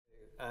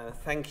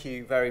Thank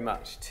you very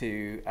much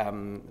to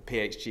the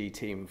PHG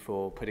team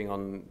for putting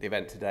on the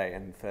event today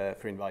and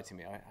for inviting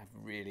me. I've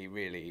really,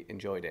 really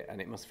enjoyed it,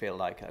 and it must feel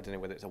like, I don't know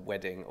whether it's a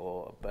wedding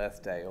or a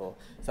birthday or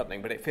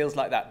something, but it feels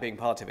like that being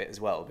part of it as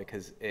well,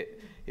 because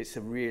it's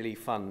a really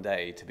fun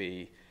day to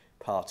be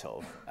part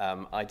of.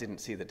 I didn't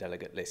see the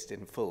delegate list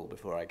in full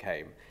before I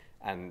came,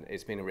 and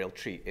it's been a real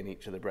treat in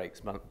each of the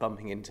breaks,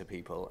 bumping into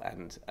people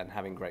and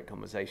having great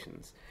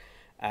conversations.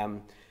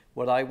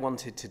 What I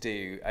wanted to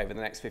do over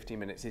the next 15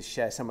 minutes is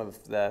share some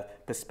of the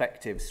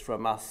perspectives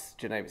from us,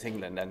 Genomics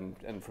England,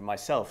 and from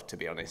myself, to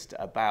be honest,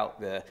 about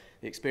the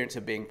experience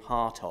of being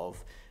part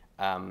of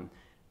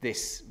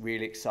this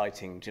really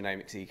exciting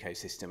genomics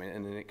ecosystem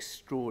in an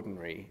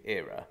extraordinary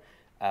era,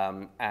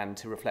 and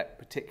to reflect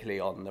particularly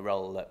on the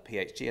role that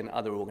PHG and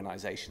other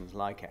organisations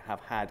like it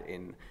have had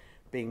in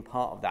being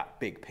part of that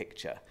big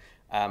picture.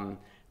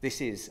 This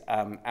is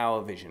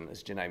our vision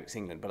as Genomics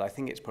England, but I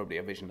think it's probably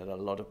a vision that a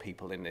lot of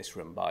people in this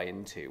room buy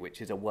into, which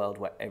is a world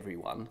where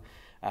everyone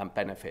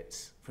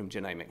benefits from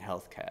genomic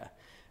healthcare.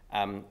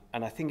 And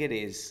I think it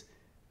is,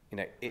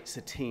 it's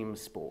a team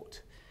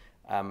sport.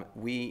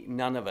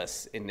 None of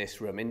us in this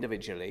room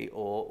individually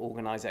or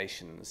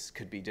organisations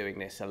could be doing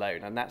this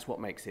alone, and that's what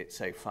makes it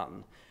so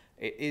fun.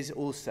 It is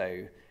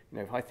also,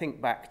 if I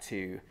think back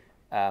to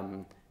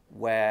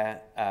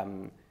where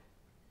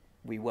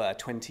we were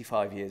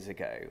 25 years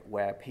ago,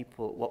 where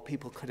what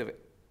people could have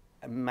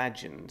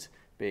imagined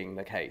being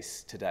the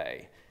case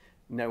today,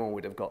 no one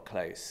would have got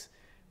close.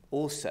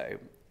 Also,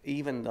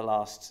 even the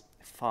last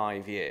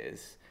 5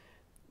 years,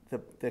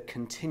 the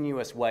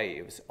continuous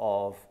waves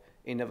of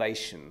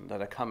innovation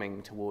that are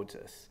coming towards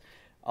us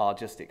are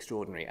just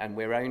extraordinary, and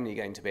we're only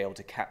going to be able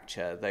to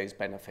capture those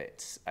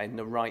benefits in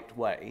the right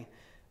way,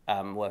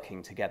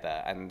 working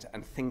together and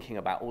thinking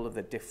about all of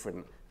the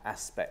different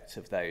aspects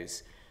of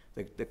those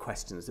the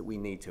questions that we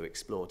need to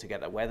explore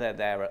together, whether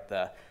they're at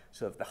the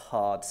sort of the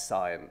hard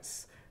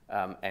science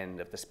end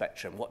of the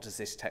spectrum. What does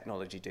this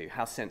technology do?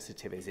 How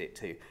sensitive is it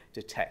to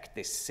detect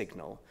this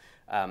signal?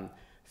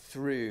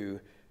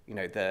 Through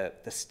the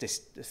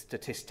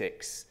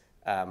statistics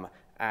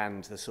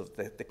and the sort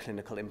of the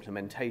clinical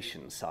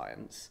implementation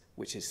science,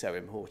 which is so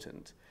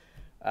important,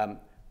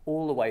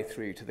 all the way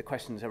through to the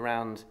questions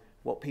around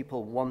what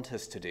people want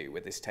us to do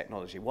with this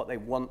technology, what they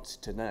want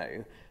to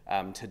know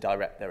to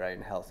direct their own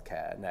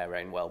healthcare and their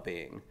own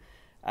well-being.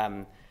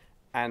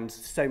 And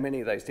so many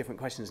of those different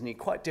questions need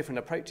quite different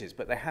approaches,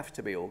 but they have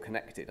to be all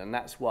connected. And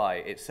that's why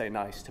it's so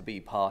nice to be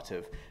part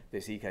of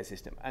this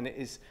ecosystem. And it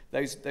is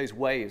those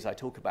waves I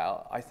talk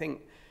about, I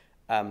think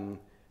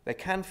they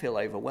can feel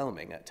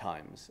overwhelming at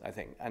times, I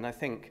think. And I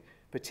think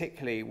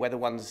particularly whether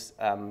one's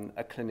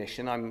a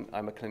clinician,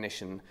 I'm a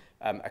clinician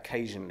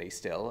occasionally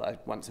still,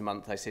 once a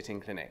month I sit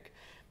in clinic,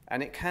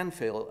 and it can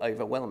feel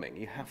overwhelming.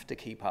 You have to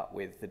keep up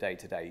with the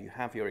day-to-day. You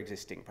have your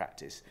existing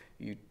practice.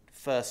 You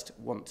first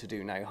want to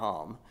do no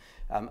harm,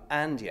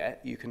 and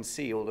yet you can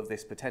see all of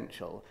this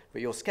potential,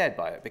 but you're scared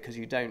by it because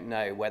you don't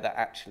know whether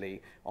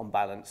actually, on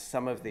balance,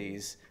 some of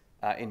these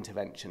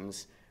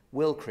interventions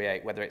will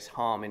create, whether it's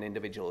harm in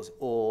individuals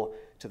or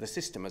to the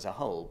system as a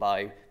whole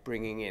by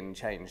bringing in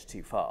change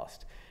too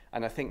fast.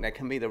 And I think there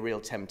can be the real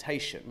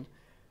temptation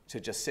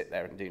to just sit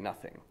there and do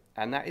nothing.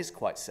 And that is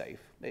quite safe.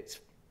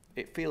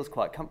 It feels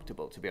quite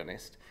comfortable, to be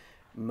honest,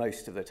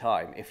 most of the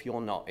time, if you're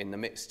not in the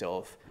midst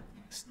of,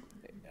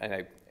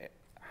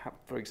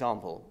 for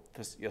example,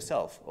 for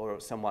yourself or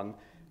someone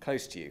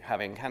close to you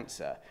having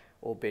cancer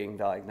or being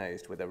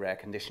diagnosed with a rare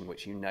condition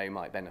which you know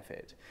might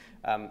benefit.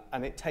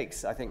 And it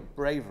takes, I think,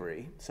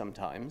 bravery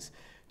sometimes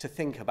to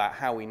think about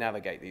how we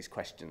navigate these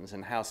questions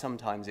and how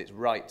sometimes it's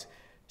right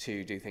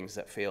to do things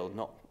that feel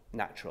not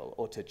natural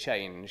or to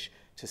change,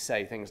 to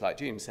say things like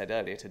June said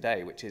earlier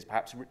today, which is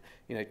perhaps,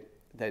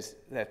 there's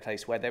a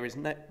place where there is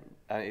no,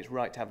 it's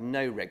right to have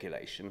no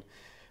regulation,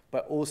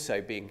 but also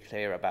being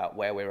clear about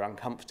where we're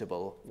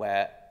uncomfortable,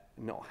 where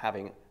not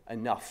having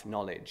enough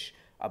knowledge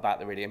about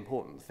the really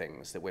important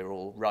things that we're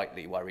all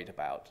rightly worried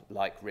about,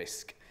 like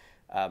risk,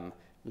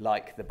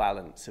 like the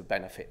balance of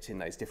benefits in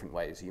those different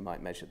ways you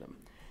might measure them.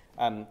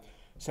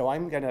 So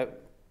I'm going to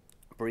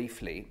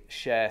briefly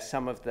share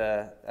some of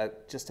the,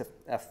 just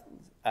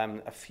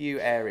a few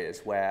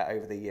areas where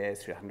over the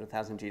years through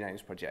 100,000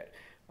 Genomes Project,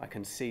 I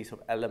can see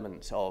sort of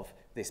elements of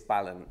this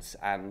balance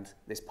and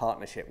this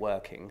partnership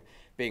working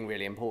being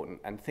really important,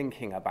 and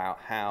thinking about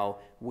how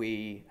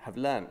we have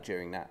learnt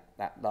during the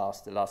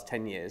last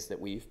 10 years that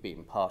we've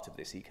been part of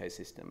this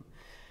ecosystem.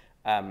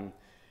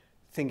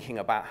 Thinking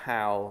about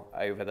how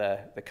over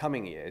the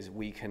coming years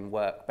we can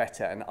work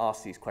better and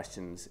ask these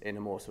questions in a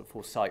more sort of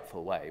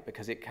foresightful way,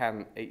 because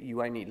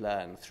you only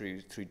learn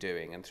through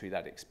doing and through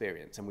that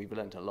experience, and we've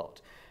learnt a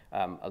lot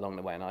along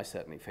the way, and I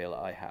certainly feel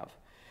I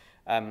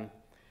have.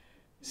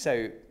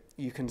 So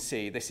you can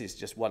see this is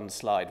just one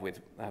slide with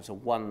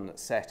one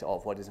set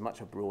of what is a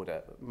much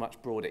broader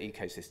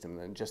ecosystem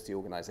than just the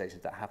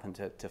organisations that happen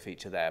to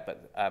feature there,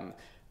 but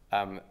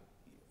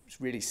it's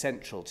really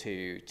central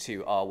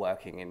to our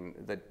working in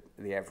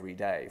the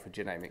everyday for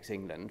Genomics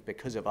England,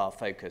 because of our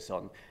focus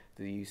on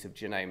the use of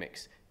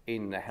genomics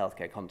in the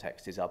healthcare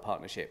context is our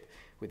partnership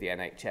with the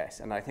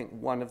NHS. And I think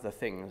one of the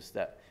things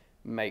that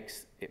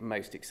makes it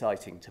most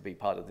exciting to be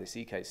part of this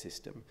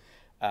ecosystem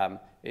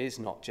is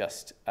not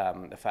just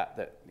the fact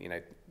that,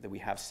 that we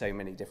have so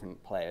many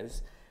different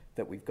players,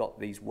 that we've got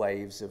these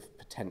waves of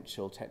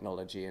potential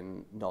technology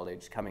and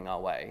knowledge coming our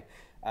way.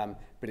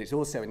 But it's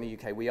also in the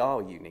UK, we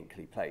are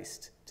uniquely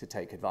placed to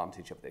take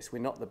advantage of this. We're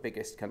not the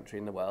biggest country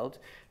in the world,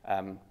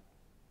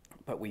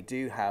 but we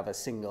do have a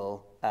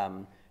single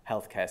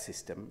healthcare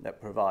system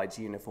that provides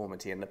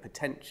uniformity and the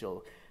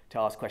potential to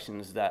ask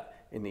questions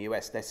that in the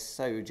US they're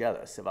so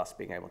jealous of us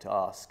being able to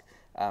ask,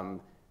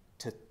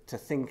 to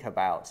think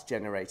about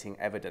generating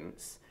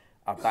evidence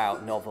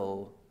about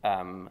novel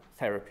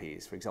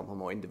therapies, for example,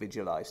 more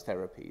individualized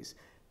therapies,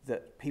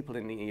 that people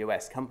in the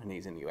US,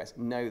 companies in the US,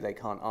 know they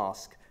can't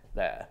ask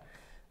there.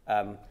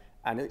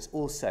 And it's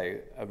also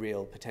a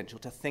real potential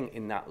to think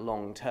in that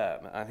long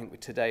term. I think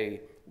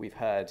today we've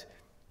heard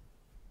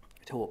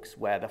talks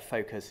where the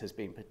focus has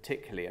been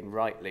particularly and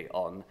rightly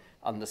on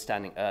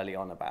understanding early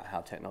on about how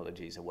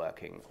technologies are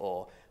working,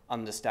 or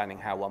understanding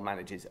how one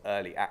manages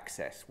early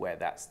access where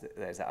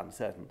there's that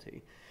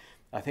uncertainty.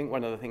 I think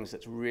one of the things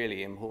that's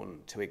really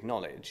important to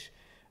acknowledge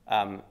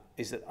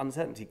is that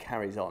uncertainty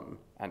carries on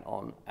and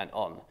on and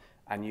on,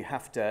 and you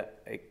have to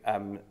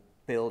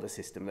build a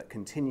system that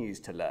continues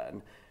to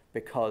learn,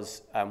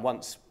 because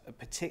once,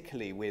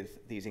 particularly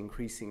with these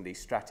increasingly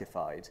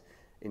stratified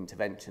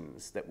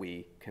interventions that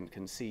we can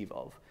conceive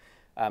of,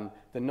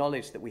 the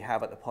knowledge that we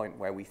have at the point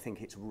where we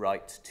think it's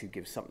right to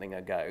give something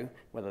a go,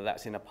 whether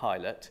that's in a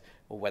pilot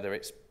or whether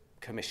it's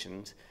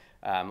commissioned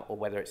or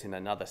whether it's in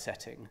another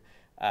setting,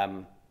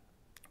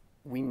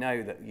 we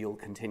know that you'll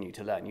continue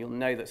to learn. You'll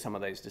know that some of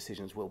those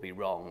decisions will be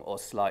wrong or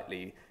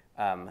slightly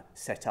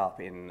set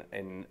up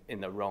in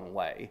the wrong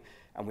way.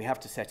 And we have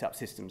to set up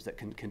systems that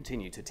can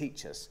continue to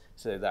teach us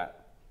so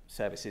that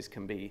services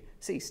can be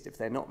ceased if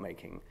they're not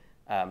making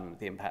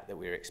the impact that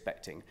we're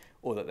expecting,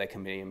 or that they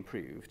can be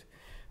improved.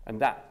 And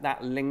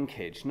that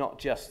linkage, not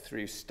just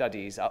through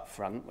studies up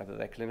front, whether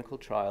they're clinical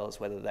trials,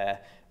 whether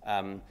they're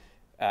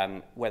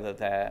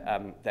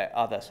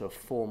other sort of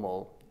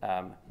formal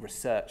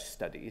research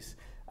studies,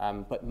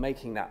 but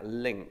making that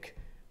link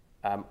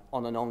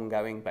on an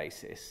ongoing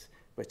basis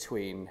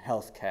between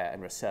healthcare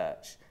and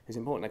research is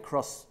important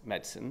across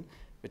medicine,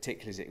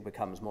 particularly as it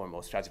becomes more and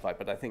more stratified.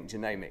 But I think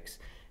genomics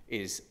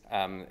is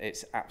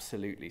it's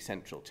absolutely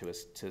central to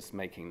us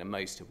making the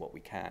most of what we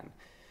can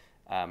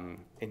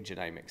in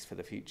genomics for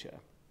the future.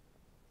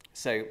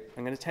 So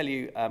I'm going to tell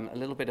you a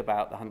little bit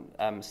about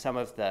some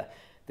of the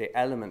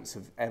elements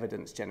of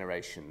evidence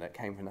generation that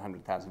came from the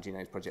 100,000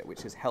 Genomes Project,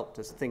 which has helped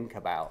us think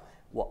about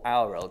what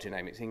our role,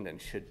 Genomics England,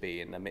 should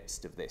be in the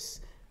midst of this,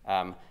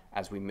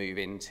 as we move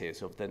into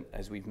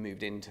as we've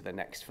moved into the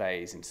next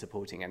phase in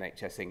supporting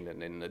NHS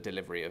England in the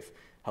delivery of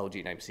whole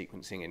genome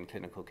sequencing in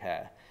clinical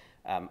care,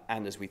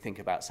 and as we think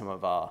about some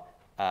of our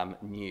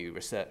new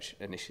research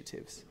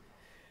initiatives.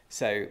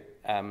 So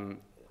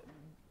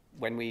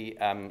when we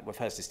were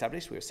first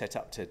established, we were set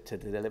up to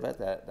deliver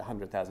the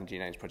 100,000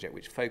 Genomes Project,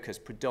 which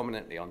focused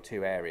predominantly on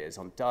two areas: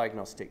 on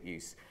diagnostic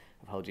use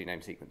of whole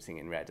genome sequencing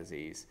in rare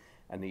disease,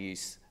 and the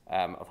use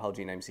of whole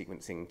genome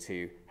sequencing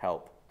to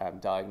help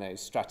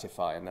diagnose,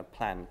 stratify, and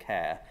plan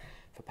care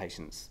for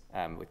patients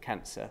with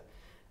cancer.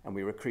 And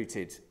we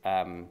recruited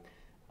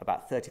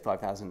about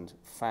 35,000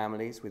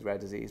 families with rare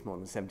disease, more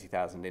than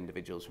 70,000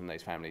 individuals from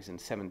those families, and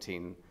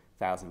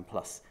 17,000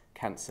 plus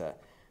cancer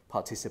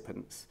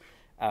participants.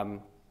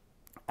 And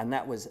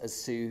that was, as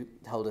Sue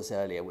told us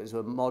earlier, was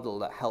a model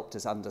that helped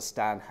us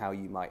understand how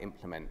you might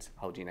implement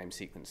whole genome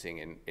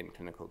sequencing in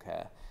clinical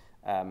care.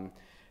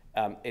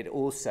 It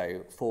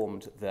also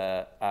formed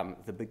the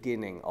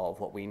beginning of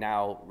what we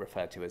now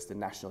refer to as the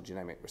National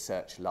Genomic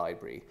Research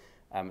Library.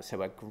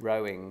 So a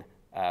growing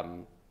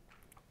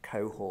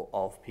cohort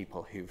of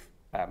people who've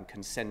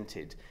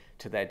consented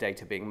to their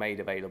data being made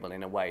available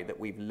in a way that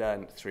we've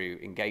learned through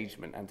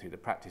engagement and through the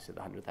practice of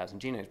the 100,000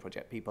 Genomes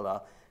Project people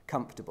are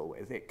comfortable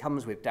with. It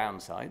comes with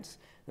downsides.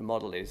 The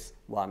model is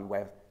one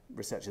where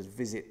researchers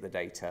visit the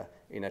data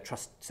in a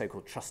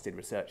so-called trusted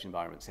research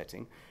environment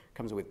setting. It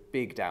comes with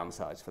big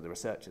downsides for the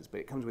researchers, but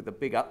it comes with a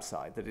big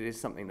upside that it is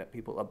something that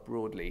people are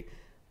broadly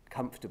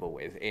comfortable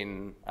with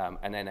in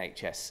an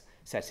NHS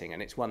setting,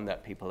 and it's one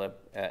that people are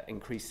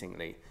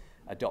increasingly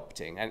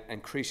adopting.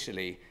 And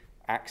crucially,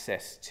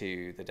 access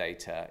to the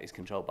data is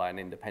controlled by an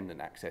independent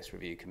access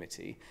review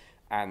committee,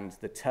 and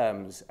the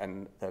terms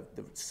and the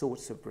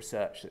sorts of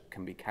research that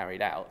can be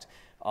carried out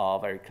are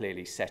very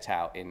clearly set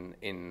out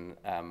in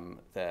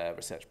the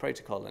research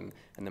protocol and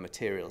the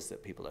materials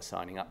that people are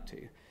signing up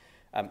to.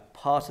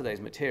 Part of those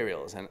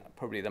materials, and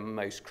probably the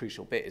most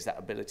crucial bit, is that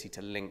ability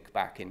to link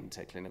back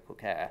into clinical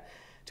care,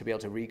 to be able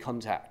to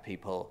recontact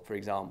people. For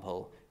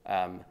example,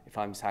 if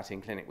I'm sat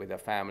in clinic with a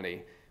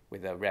family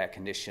with a rare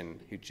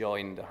condition who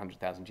joined the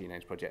 100,000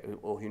 Genomes Project,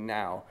 or who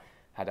now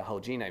had a whole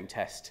genome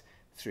test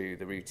through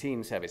the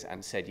routine service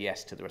and said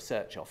yes to the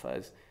research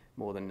offers,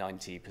 more than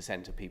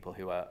 90% of people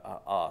who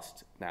are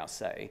asked now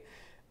say,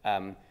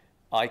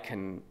 I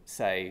can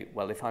say,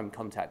 well, if I'm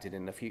contacted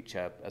in the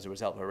future as a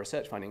result of a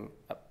research finding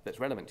that's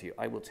relevant to you,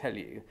 I will tell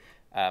you.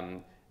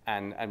 And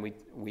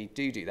we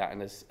do that.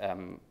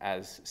 And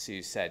as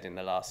Sue said, in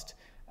the last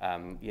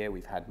year,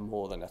 we've had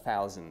more than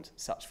 1,000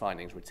 such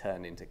findings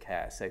returned into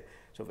care. So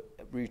sort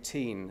of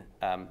routine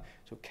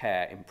sort of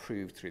care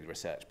improved through the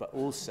research, but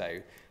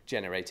also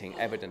generating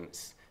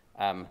evidence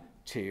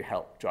to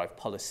help drive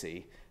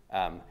policy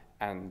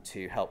and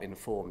to help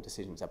inform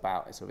decisions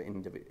about sort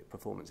of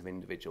performance of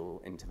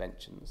individual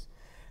interventions.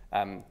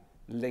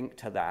 Linked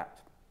to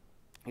that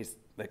is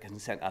the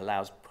consent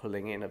allows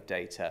pulling in of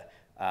data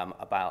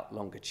about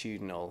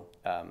longitudinal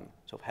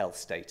sort of health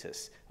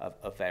status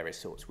of various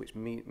sorts, which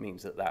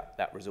means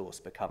that resource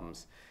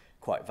becomes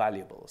quite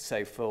valuable.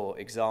 So, for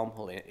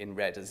example, in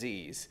rare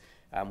disease,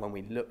 when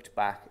we looked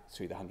back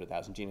through the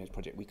 100,000 Genomes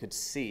Project, we could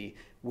see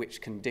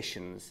which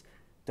conditions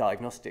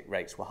diagnostic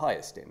rates were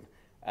highest in.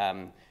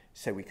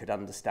 So we could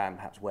understand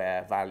perhaps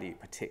where value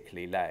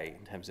particularly lay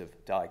in terms of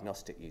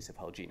diagnostic use of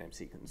whole genome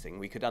sequencing.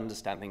 We could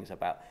understand things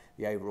about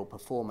the overall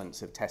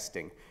performance of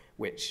testing,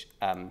 which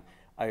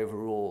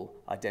overall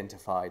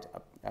identified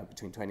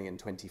between 20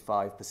 and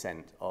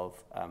 25%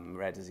 of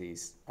rare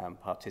disease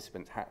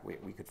participants,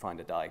 we could find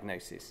a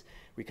diagnosis.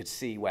 We could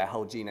see where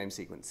whole genome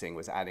sequencing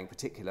was adding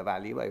particular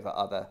value over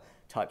other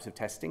types of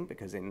testing,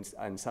 because in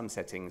some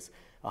settings,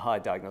 a higher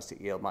diagnostic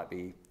yield might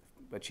be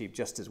achieved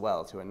just as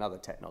well through another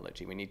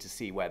technology. We need to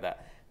see where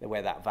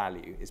that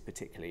value is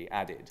particularly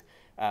added.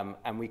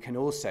 And we can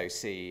also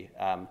see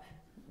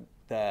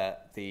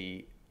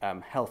the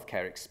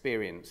healthcare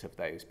experience of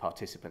those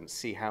participants,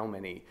 see how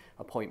many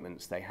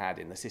appointments they had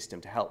in the system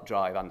to help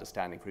drive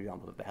understanding, for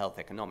example, of the health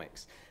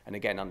economics, and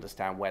again,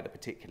 understand where the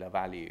particular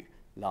value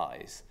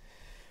lies.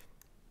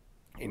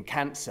 In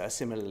cancer,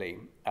 similarly,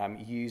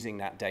 using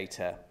that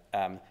data,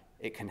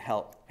 it can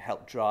help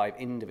drive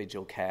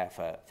individual care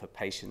for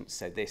patients.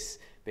 So this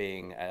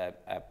being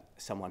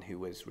someone who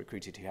was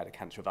recruited who had a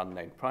cancer of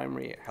unknown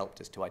primary, it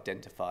helped us to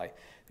identify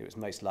that it was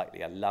most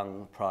likely a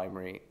lung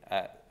primary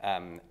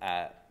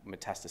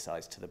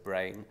metastasized to the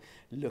brain,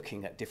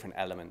 looking at different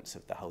elements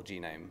of the whole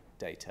genome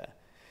data.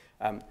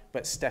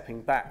 But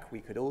stepping back, we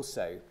could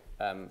also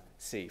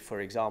see,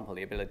 for example,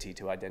 the ability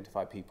to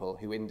identify people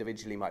who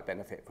individually might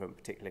benefit from a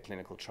particular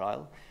clinical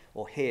trial,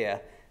 or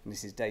here, and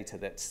this is data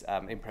that's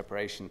in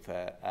preparation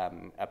for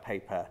a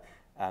paper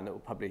that will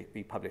probably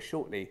be published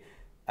shortly,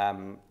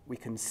 we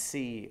can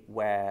see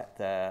where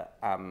the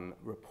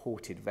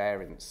reported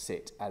variants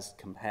sit as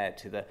compared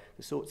to the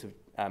sorts of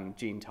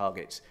gene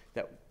targets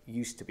that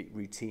used to be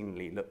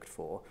routinely looked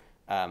for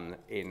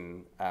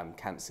in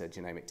cancer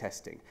genomic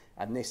testing.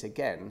 And this,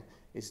 again,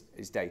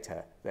 is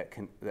data that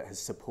has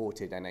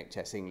supported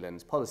NHS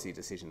England's policy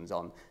decisions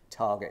on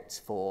targets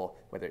for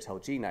whether it's whole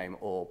genome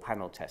or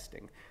panel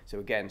testing. So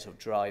again, sort of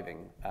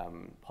driving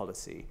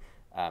policy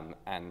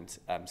and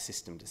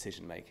system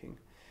decision making.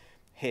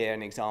 Here,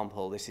 an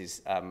example, this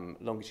is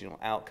longitudinal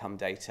outcome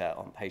data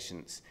on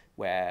patients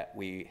where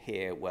we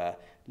here were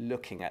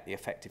looking at the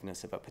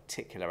effectiveness of a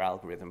particular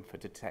algorithm for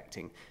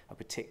detecting a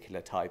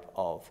particular type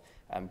of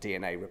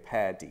DNA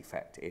repair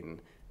defect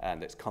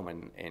that's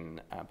common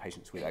in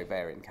patients with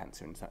ovarian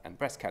cancer and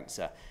breast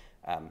cancer.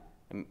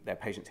 They're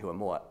patients who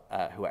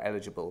are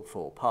eligible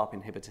for PARP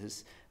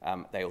inhibitors.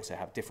 They also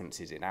have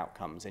differences in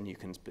outcomes, and you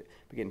can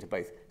begin to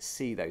both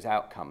see those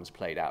outcomes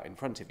played out in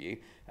front of you.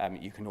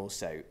 You can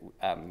also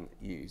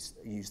use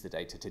the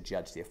data to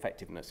judge the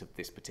effectiveness of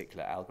this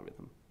particular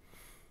algorithm.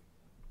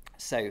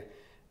 So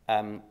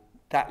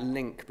that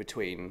link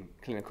between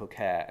clinical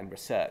care and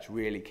research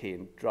really key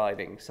in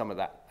driving some of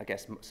that, I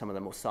guess, some of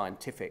the more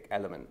scientific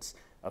elements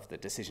of the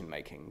decision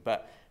making.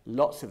 But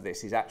lots of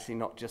this is actually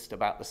not just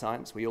about the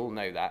science. We all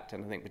know that,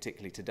 and I think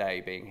particularly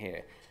today, being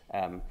here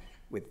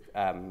with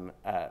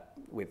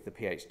the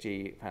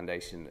PHG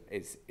Foundation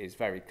is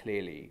very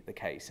clearly the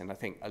case. And I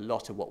think a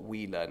lot of what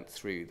we learned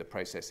through the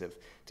process of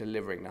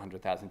delivering the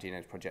 100,000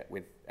 Genomes Project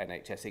with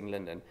NHS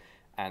England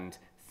and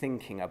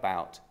thinking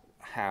about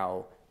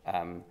how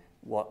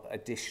what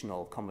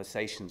additional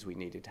conversations we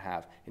needed to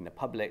have in the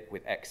public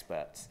with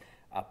experts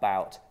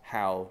about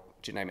how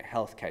genomic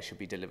healthcare should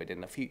be delivered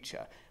in the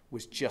future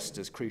was just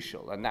as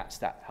crucial. And that's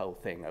that whole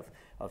thing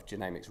of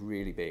genomics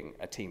really being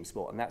a team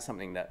sport. And that's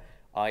something that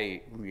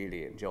I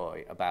really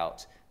enjoy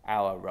about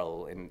our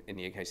role in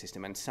the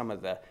ecosystem, and some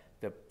of the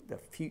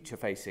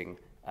future-facing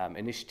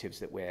initiatives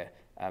that we're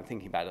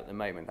thinking about at the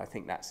moment. I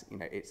think that's,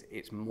 it's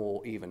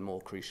even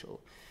more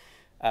crucial.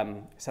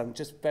 So I'm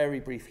just very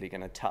briefly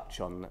going to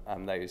touch on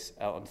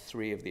on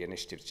three of the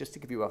initiatives, just to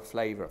give you a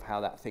flavour of how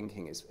that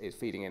thinking is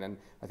feeding in, and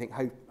I think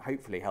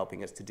hopefully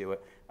helping us to do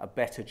a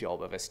better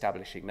job of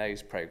establishing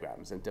those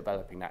programmes and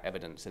developing that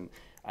evidence and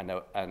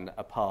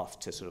a path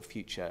to sort of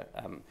future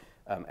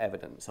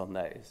evidence on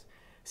those.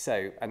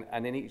 So,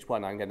 and in each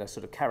one I'm going to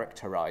sort of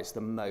characterise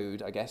the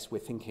mode, I guess, we're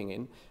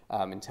thinking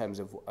in terms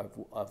of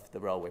the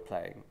role we're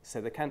playing. So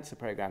the cancer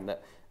programme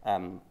that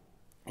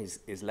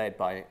is led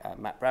by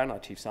Matt Brown, our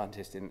chief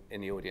scientist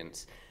in the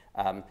audience,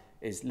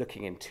 is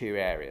looking in two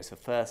areas. The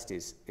first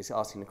is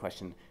asking the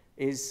question,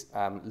 is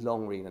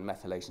long-read and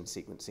methylation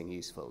sequencing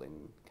useful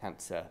in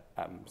cancer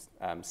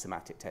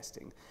somatic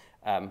testing?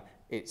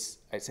 It's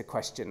a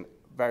question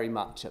very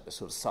much at the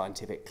sort of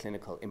scientific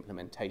clinical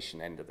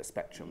implementation end of the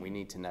spectrum. We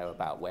need to know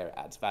about where it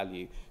adds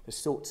value, the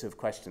sorts of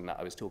question that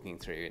I was talking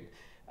through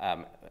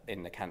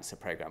in the cancer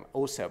program.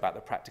 Also about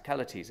the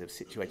practicalities of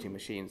situating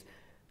machines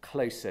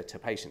closer to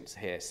patients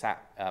here,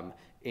 sat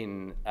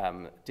in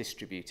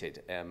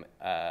distributed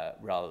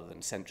rather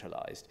than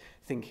centralized,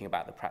 thinking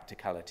about the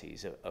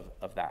practicalities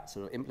of that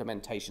sort of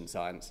implementation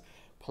science,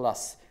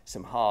 plus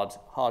some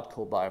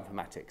hardcore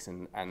bioinformatics,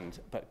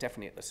 but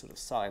definitely at the sort of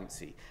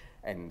sciencey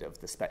end of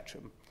the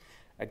spectrum.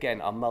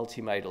 Again, our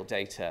multimodal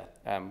data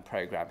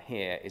program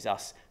here is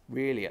us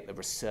really at the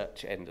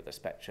research end of the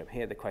spectrum.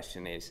 Here the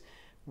question is,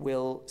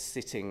 will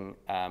sitting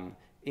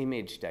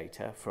image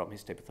data from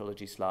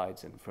histopathology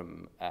slides and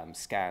from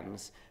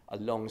scans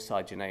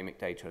alongside genomic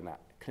data and that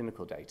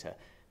clinical data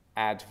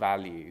add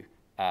value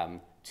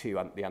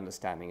to the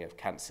understanding of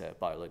cancer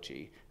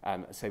biology?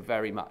 So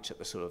very much at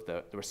the sort of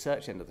the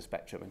research end of the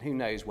spectrum, and who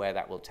knows where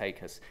that will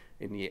take us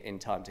in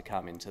time to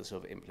come into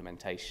sort of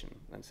implementation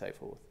and so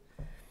forth.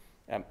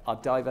 Our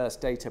diverse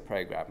data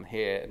program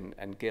here,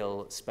 and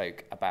Gil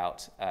spoke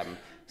about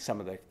some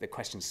of the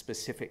questions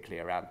specifically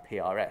around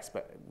PRS,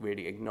 but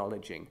really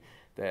acknowledging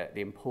the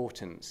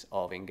importance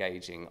of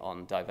engaging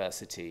on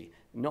diversity,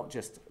 not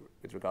just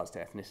with regards to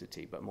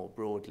ethnicity, but more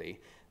broadly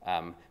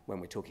when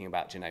we're talking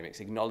about genomics,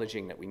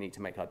 acknowledging that we need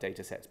to make our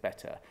data sets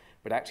better.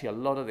 But actually a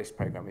lot of this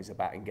program is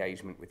about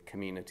engagement with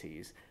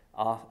communities,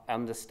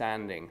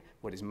 understanding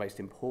what is most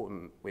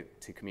important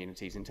to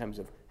communities in terms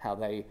of how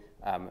they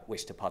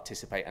wish to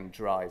participate and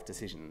drive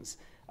decisions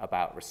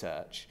about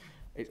research.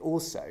 It's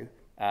also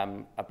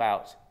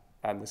about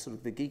the sort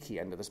of the geeky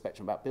end of the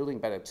spectrum, about building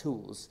better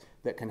tools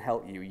that can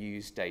help you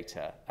use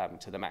data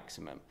to the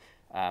maximum.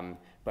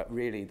 But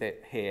really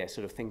here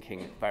sort of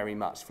thinking very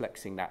much,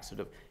 flexing that sort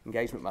of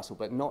engagement muscle,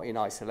 but not in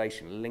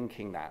isolation,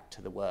 linking that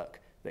to the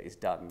work that is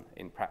done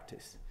in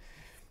practice.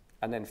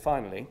 And then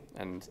finally,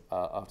 and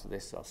after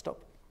this I'll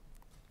stop,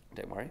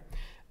 don't worry,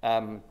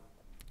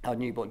 our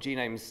newborn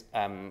genomes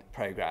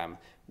program,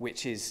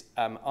 which is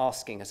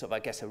asking a sort of, I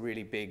guess, a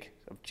really big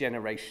sort of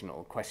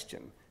generational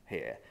question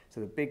here. So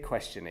the big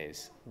question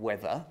is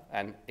whether,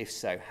 and if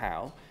so,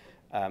 how,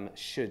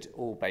 should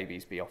all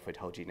babies be offered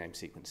whole genome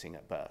sequencing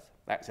at birth?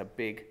 That's a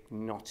big,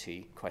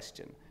 knotty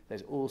question.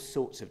 There's all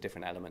sorts of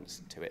different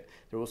elements to it.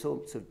 There are all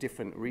sorts of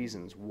different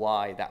reasons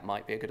why that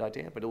might be a good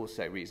idea, but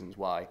also reasons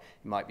why it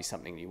might be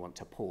something you want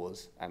to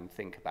pause and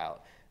think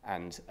about.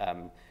 And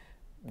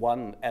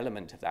one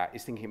element of that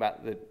is thinking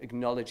about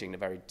acknowledging the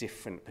very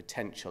different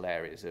potential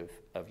areas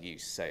of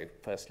use. So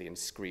firstly in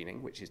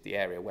screening, which is the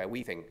area where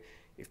we think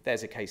if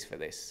there's a case for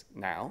this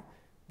now,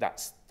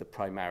 that's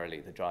primarily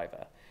the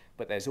driver.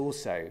 But there's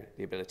also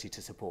the ability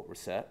to support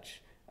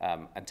research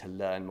and to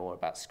learn more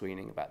about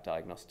screening, about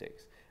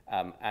diagnostics,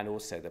 and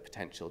also the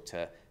potential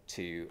to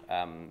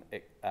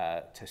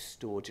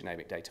store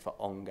genomic data for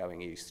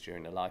ongoing use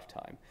during a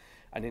lifetime.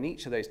 And in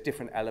each of those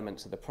different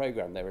elements of the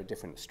program, there are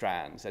different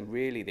strands. And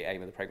really the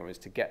aim of the program is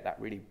to get that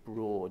really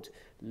broad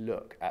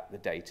look at the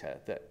data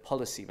that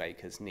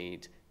policymakers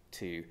need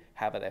to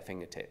have at their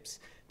fingertips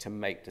to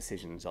make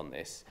decisions on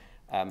this.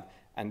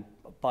 And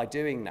by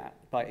doing that,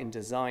 in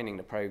designing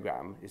the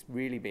program, it's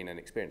really been an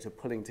experience of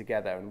pulling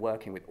together and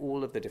working with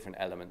all of the different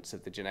elements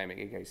of the genomic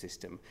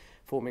ecosystem,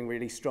 forming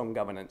really strong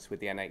governance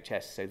with the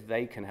NHS so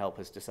they can help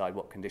us decide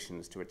what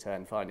conditions to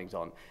return findings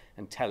on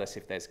and tell us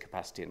if there's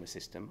capacity in the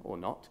system or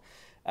not.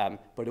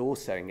 But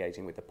also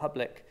engaging with the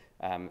public,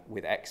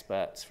 with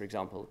experts. For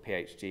example,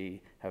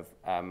 PHG have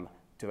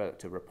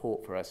developed a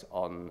report for us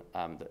on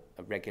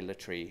the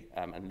regulatory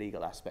and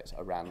legal aspects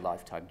around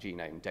lifetime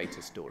genome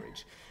data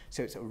storage.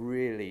 So it's a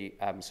really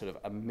sort of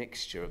a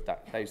mixture of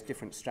those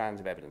different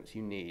strands of evidence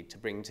you need to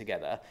bring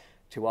together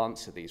to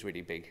answer these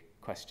really big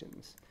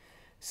questions.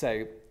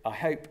 So I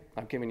hope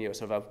I've given you a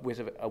sort of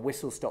a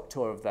whistle-stop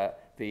tour of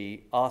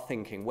our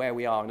thinking, where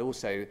we are, and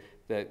also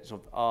the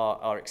sort of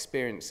our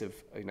experience of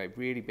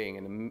really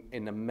being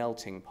in the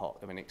melting pot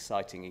of an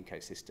exciting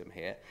ecosystem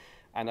here.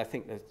 And I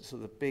think the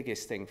sort of the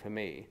biggest thing for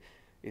me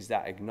is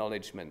that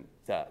acknowledgement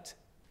that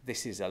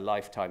this is a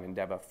lifetime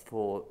endeavor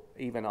for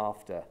even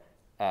after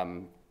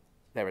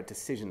there are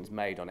decisions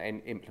made on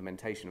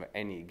implementation of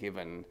any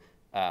given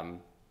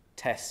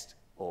test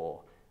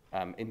or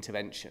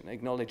intervention,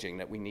 acknowledging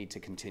that we need to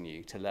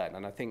continue to learn.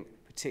 And I think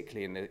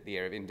particularly in the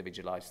era of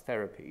individualized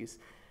therapies,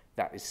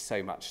 that is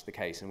so much the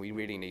case, and we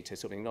really need to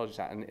sort of acknowledge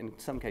that, and in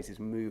some cases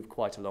move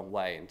quite a long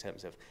way in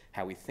terms of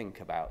how we think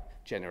about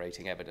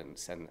generating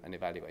evidence and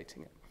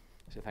evaluating it.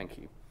 So thank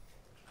you.